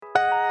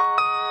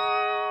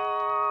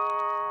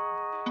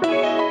Hey,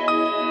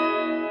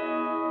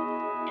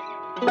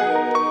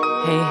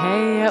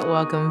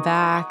 welcome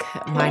back.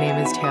 My name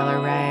is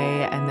Taylor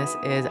Ray, and this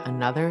is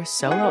another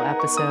solo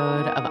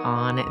episode of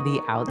On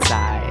the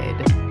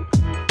Outside.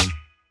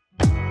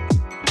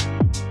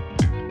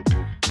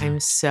 I'm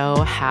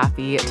so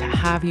happy to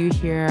have you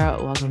here.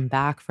 Welcome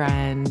back,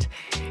 friend.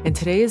 In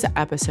today's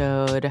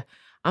episode,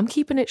 I'm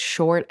keeping it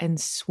short and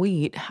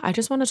sweet. I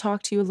just want to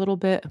talk to you a little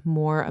bit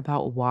more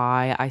about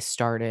why I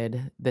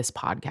started this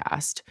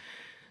podcast.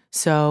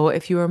 So,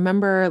 if you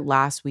remember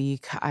last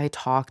week, I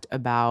talked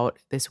about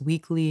this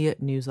weekly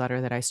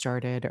newsletter that I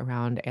started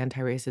around anti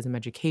racism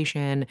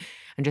education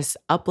and just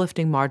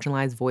uplifting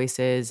marginalized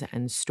voices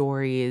and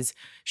stories,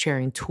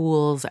 sharing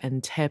tools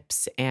and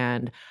tips,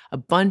 and a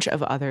bunch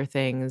of other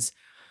things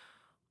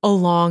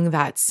along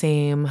that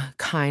same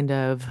kind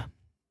of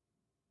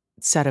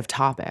set of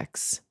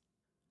topics.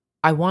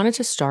 I wanted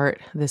to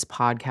start this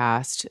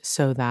podcast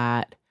so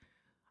that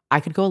I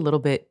could go a little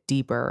bit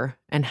deeper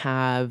and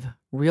have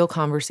real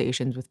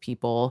conversations with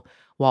people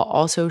while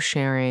also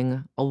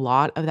sharing a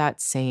lot of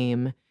that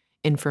same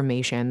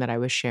information that I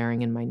was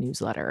sharing in my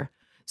newsletter.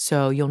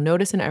 So you'll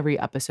notice in every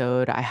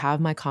episode, I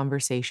have my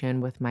conversation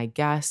with my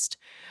guest,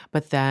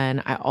 but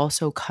then I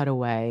also cut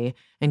away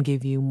and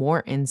give you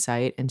more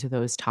insight into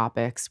those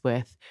topics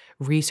with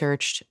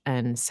researched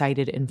and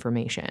cited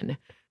information.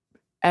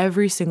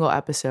 Every single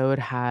episode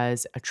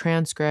has a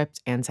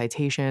transcript and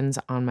citations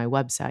on my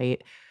website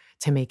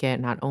to make it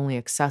not only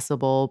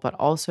accessible, but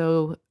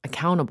also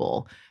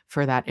accountable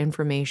for that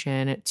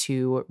information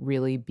to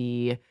really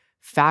be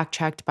fact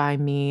checked by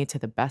me to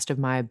the best of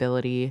my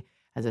ability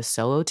as a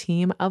solo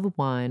team of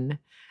one,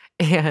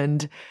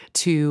 and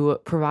to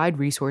provide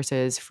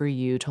resources for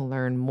you to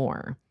learn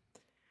more.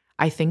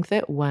 I think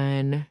that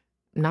when,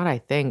 not I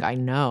think, I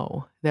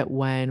know that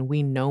when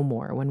we know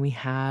more, when we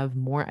have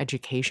more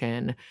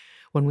education,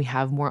 when we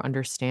have more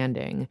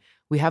understanding,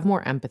 we have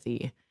more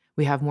empathy,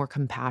 we have more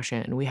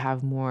compassion, we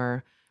have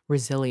more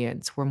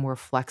resilience, we're more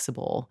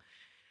flexible.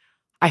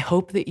 I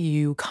hope that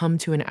you come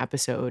to an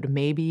episode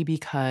maybe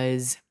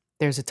because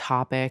there's a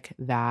topic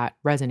that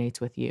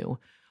resonates with you,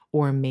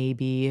 or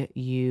maybe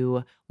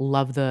you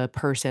love the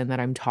person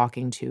that I'm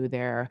talking to.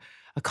 They're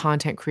a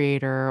content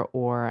creator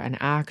or an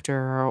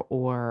actor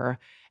or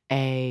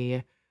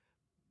a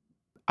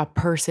a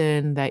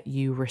person that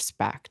you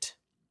respect.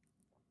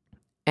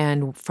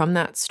 And from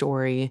that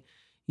story,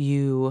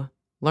 you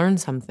learn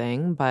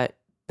something, but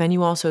then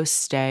you also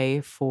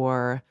stay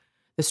for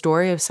the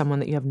story of someone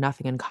that you have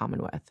nothing in common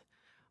with,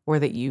 or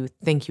that you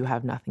think you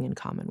have nothing in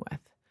common with.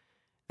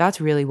 That's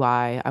really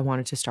why I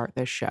wanted to start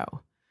this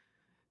show,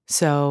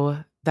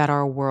 so that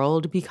our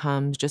world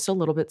becomes just a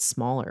little bit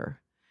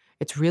smaller.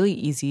 It's really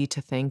easy to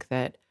think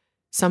that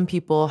some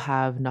people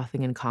have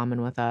nothing in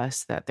common with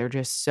us, that they're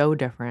just so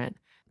different,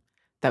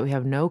 that we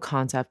have no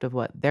concept of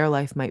what their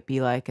life might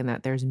be like, and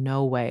that there's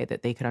no way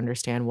that they could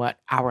understand what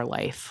our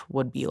life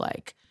would be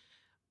like.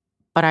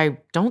 But I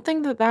don't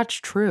think that that's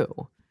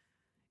true.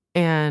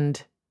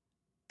 And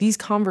these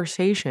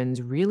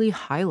conversations really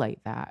highlight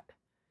that.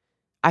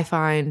 I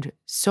find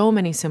so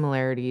many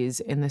similarities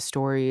in the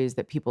stories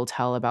that people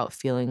tell about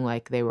feeling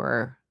like they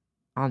were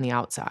on the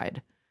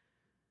outside.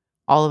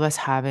 All of us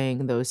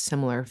having those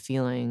similar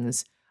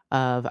feelings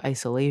of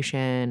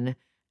isolation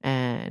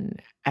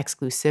and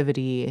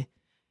exclusivity,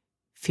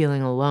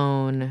 feeling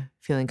alone,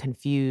 feeling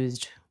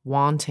confused,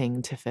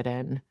 wanting to fit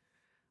in,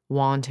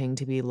 wanting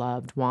to be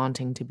loved,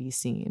 wanting to be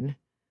seen.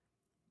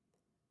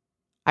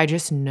 I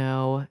just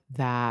know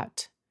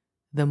that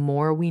the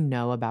more we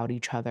know about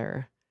each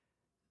other,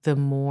 the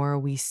more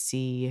we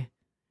see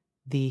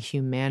the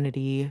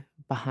humanity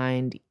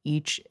behind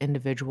each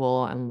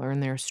individual and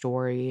learn their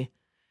story,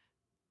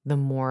 the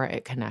more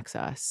it connects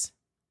us.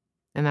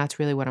 And that's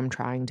really what I'm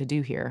trying to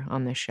do here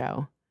on this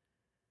show.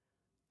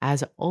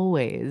 As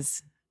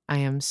always, I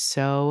am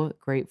so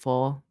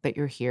grateful that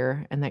you're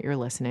here and that you're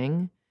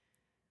listening.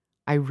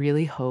 I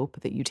really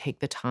hope that you take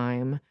the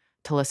time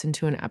to listen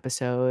to an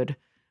episode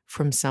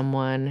from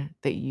someone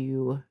that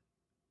you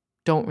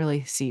don't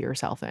really see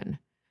yourself in,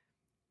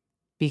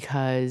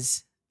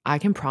 because I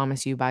can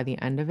promise you by the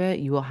end of it,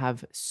 you will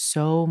have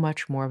so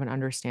much more of an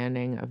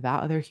understanding of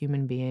that other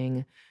human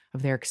being,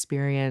 of their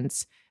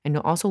experience, and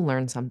you'll also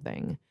learn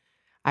something.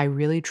 I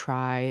really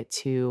try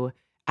to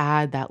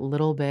add that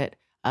little bit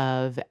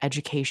of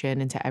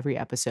education into every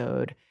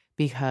episode,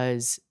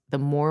 because the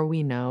more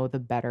we know, the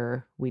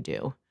better we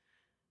do.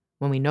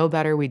 When we know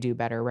better, we do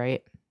better,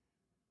 right?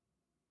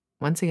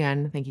 Once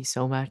again, thank you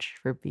so much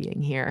for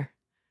being here.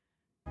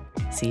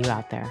 See you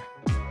out there.